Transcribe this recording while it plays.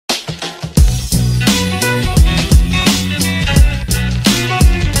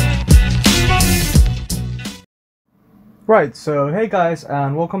Right, so hey guys,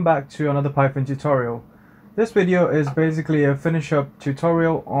 and welcome back to another Python tutorial. This video is basically a finish up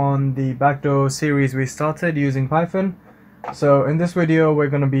tutorial on the backdoor series we started using Python. So in this video we're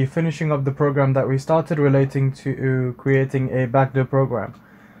going to be finishing up the program that we started relating to creating a backdoor program.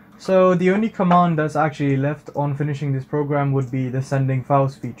 So the only command that's actually left on finishing this program would be the sending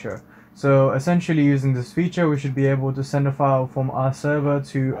files feature. So essentially using this feature we should be able to send a file from our server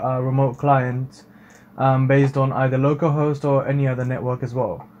to our remote client based on either localhost or any other network as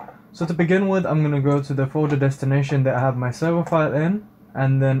well. So to begin with, I'm going to go to the folder destination that I have my server file in,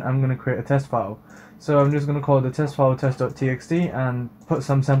 and then I'm going to create a test file. So I'm just going to call the test file test.txt and put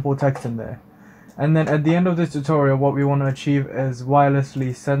some sample text in there. And then at the end of this tutorial, what we want to achieve is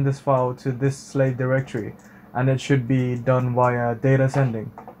wirelessly send this file to this slave directory, and it should be done via data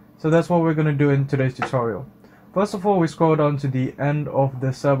sending. So that's what we're going to do in today's tutorial. First of all, we scroll down to the end of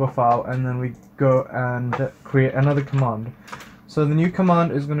the server file, and then we go and create another command. So the new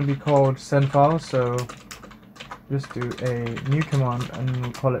command is going to be called send files. So just do a new command and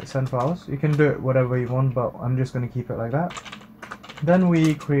we'll call it send files. You can do it whatever you want, but I'm just going to keep it like that. Then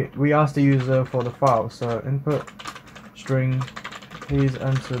we ask the user for the file. So input string, please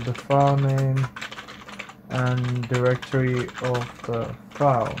enter the file name and directory of the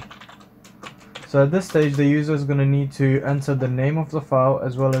file. So at this stage, the user is going to need to enter the name of the file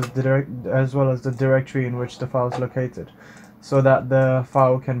as well as the directory in which the file is located, so that the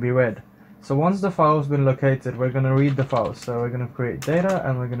file can be read. So once the file has been located, we're going to read the file. So we're going to create data,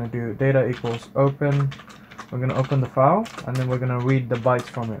 and we're going to do data equals open. We're going to open the file, and then we're going to read the bytes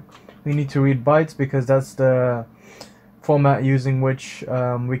from it. We need to read bytes because that's the format using which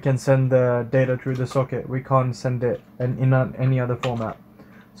we can send the data through the socket. We can't send it in any other format.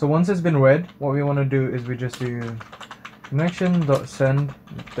 So once it's been read, what we want to do is we just do connection.send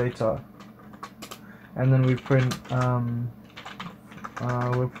data, and then we print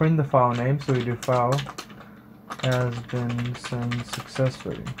the file name. So we do file has been sent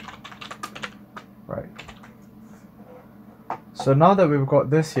successfully. Right. So now that we've got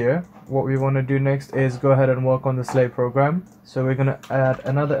this here, what we want to do next is go ahead and work on the slave program. So we're going to add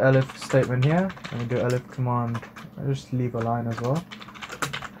another elif statement here, and we do elif command. I'll just leave a line as well.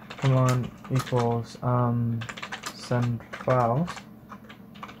 Command equals send files.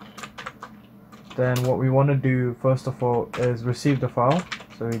 Then what we want to do first of all is receive the file.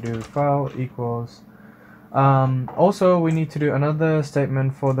 So we do file equals also we need to do another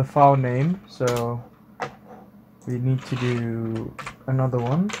statement for the file name. So we need to do another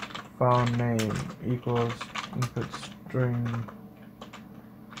one. File name equals input string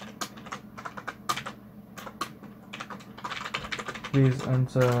please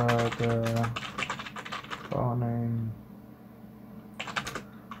enter the file name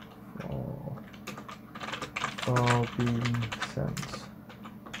for being sent.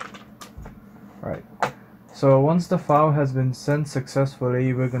 Right. So once the file has been sent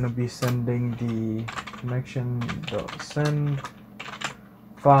successfully, we're going to be sending the connection.send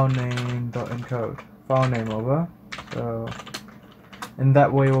file name.encode file name over. So in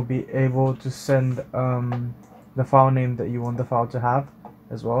that way we'll be able to send the file name that you want the file to have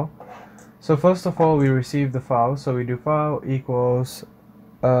as well. So first of all, we receive the file. So we do file equals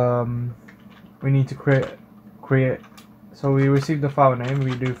we need to create. So we receive the file name.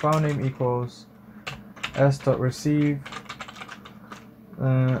 We do file name equals s.receive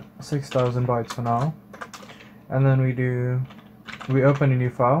 6,000 bytes for now, and then we open a new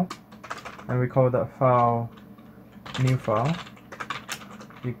file, and we call that file new file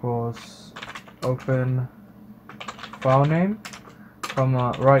equals open file name,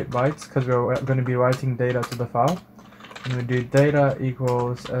 write bytes, because we're going to be writing data to the file, and we do data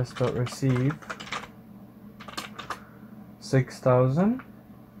equals s.receive 6,000.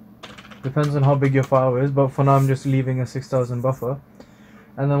 Depends on how big your file is, but for now I'm just leaving a 6,000 buffer.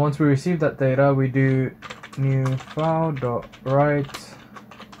 And then once we receive that data, we do new file dot write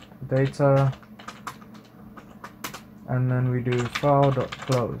data, and then we do file dot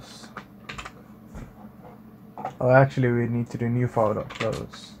close. Oh, actually we need to do new file dot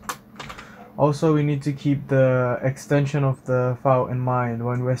close. Also, we need to keep the extension of the file in mind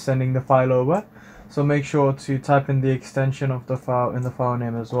when we're sending the file over. So make sure to type in the extension of the file in the file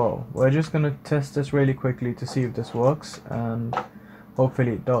name as well. We're just going to test this really quickly to see if this works, and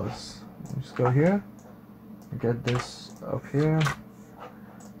hopefully it does. Just go here, get this up here.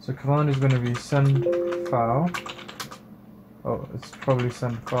 So command is going to be send file. Oh, it's probably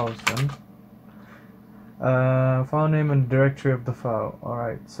send files then. File name and directory of the file.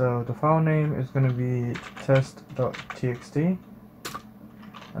 Alright, so the file name is going to be test.txt,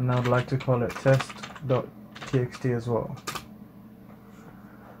 and I would like to call it test.txt test.txt as well.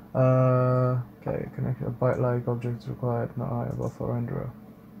 Okay, connect a byte-like object required, not I buffer renderer.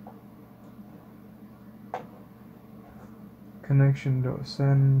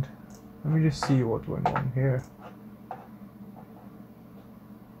 Connection.send. Let me just see what went on here.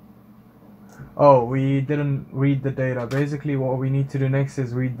 Oh, we didn't read the data. Basically, what we need to do next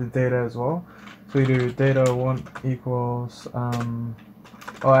is read the data as well. So we do data1 equals,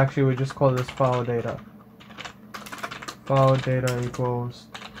 oh, actually, we just call this file data. File data equals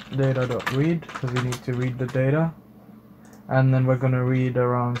data.read, because we need to read the data. And then we're going to read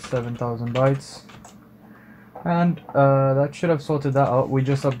around 7,000 bytes. And that should have sorted that out. We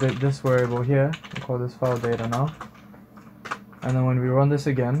just update this variable here. We call this file data now. And then when we run this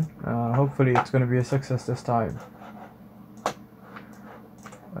again, hopefully it's going to be a success this time.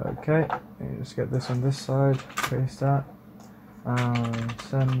 Okay, you just get this on this side, paste that,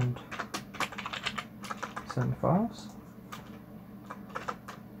 send files,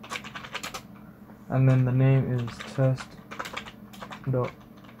 and then the name is test.txt,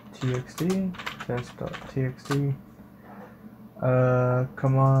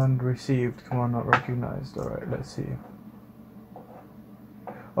 command received, command not recognized. Alright, let's see.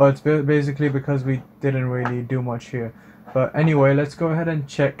 Oh, it's basically because we didn't really do much here. But anyway, let's go ahead and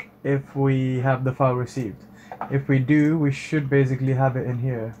check if we have the file received. If we do, we should basically have it in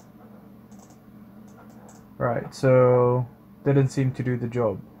here. Right, so didn't seem to do the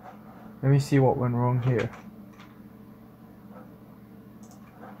job. Let me see what went wrong here.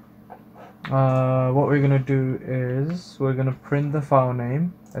 What we're gonna do is we're gonna print the file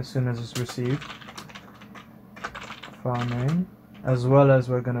name as soon as it's received. File name, as well as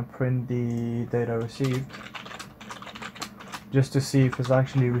we're gonna print the data received, just to see if it's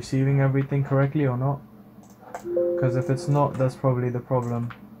actually receiving everything correctly or not. Because if it's not, that's probably the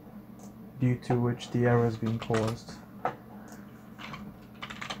problem due to which the error is being caused.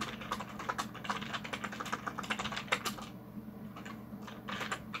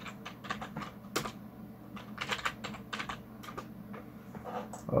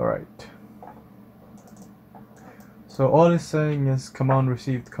 Alright. So all it's saying is command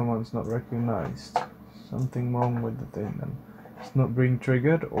received, command's not recognized. Something wrong with the thing then. It's not being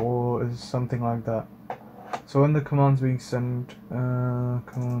triggered, or is something like that. So when the command's being sent,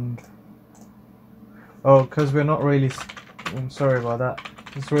 command. Oh, because we're not really. I'm sorry about that.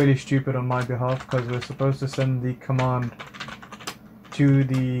 It's really stupid on my behalf, because we're supposed to send the command to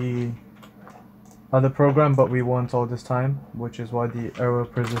the other program, but we won't all this time, which is why the error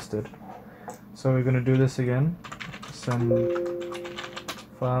persisted. So we're gonna do this again. Send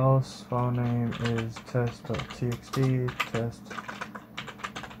files. File name is test.txt. Test.txt.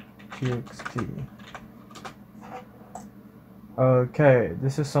 Okay,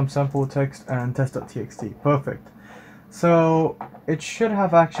 this is some sample text and test.txt. Perfect. So it should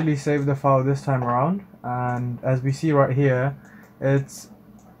have actually saved the file this time around, and as we see right here, it's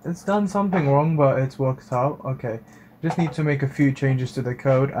done something wrong, but it's worked out. Okay, just need to make a few changes to the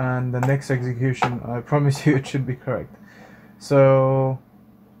code, and the next execution, I promise you, it should be correct. So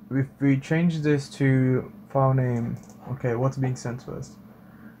if we change this to file name, okay, what's being sent first?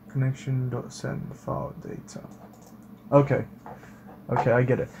 Connection.send file data. Okay, I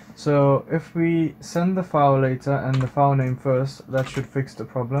get it. So if we send the file later and the file name first, that should fix the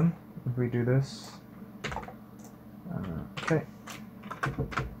problem. If we do this, okay.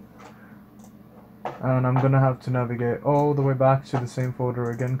 And I'm gonna have to navigate all the way back to the same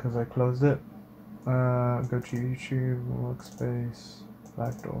folder again because I closed it. Go to YouTube, workspace,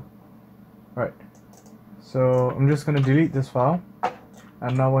 backdoor. Right. So I'm just gonna delete this file,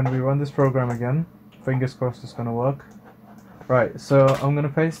 and now when we run this program again, fingers crossed it's gonna work. Right. So I'm gonna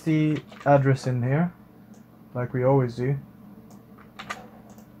paste the address in here, like we always do,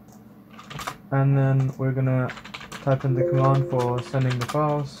 and then we're gonna type in the command for sending the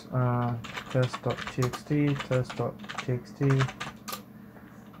files. Test.txt, test.txt,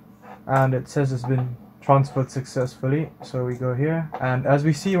 and it says it's been transferred successfully. So we go here, and as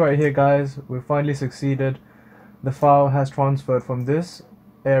we see right here, guys, we finally succeeded. The file has transferred from this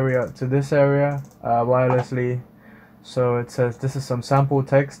area to this area wirelessly. So it says this is some sample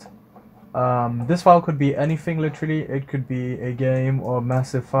text. This file could be anything, literally. It could be a game or a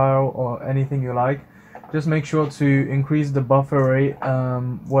massive file or anything you like. Just make sure to increase the buffer rate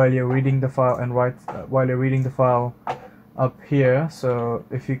while you're reading the file, and while you're reading the file up here. So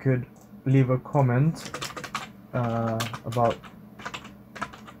if you could leave a comment about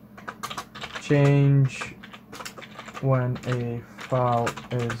change when a file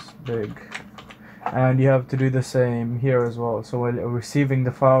is big, and you have to do the same here as well. So while you're receiving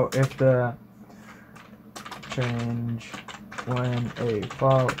the file, if the change when a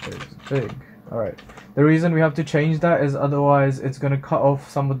file is big. Alright. The reason we have to change that is otherwise it's going to cut off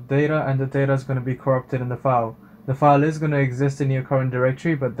some of the data and the data is going to be corrupted in the file. The file is going to exist in your current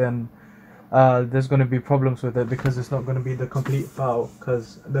directory, but then there's going to be problems with it because it's not going to be the complete file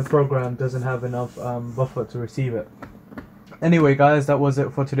because the program doesn't have enough buffer to receive it. Anyway guys, that was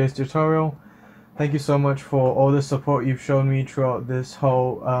it for today's tutorial. Thank you so much for all the support you've shown me throughout this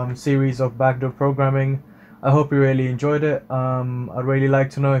whole series of backdoor programming. I hope you really enjoyed it. I'd really like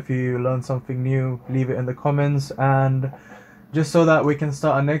to know if you learned something new. Leave it in the comments, and just so that we can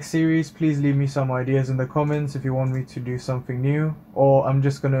start our next series, please leave me some ideas in the comments if you want me to do something new, or I'm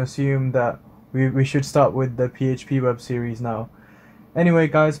just going to assume that we should start with the PHP web series now. Anyway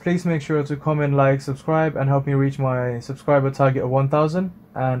guys, please make sure to comment, like, subscribe, and help me reach my subscriber target of 1,000,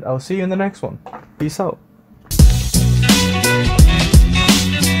 and I'll see you in the next one. Peace out.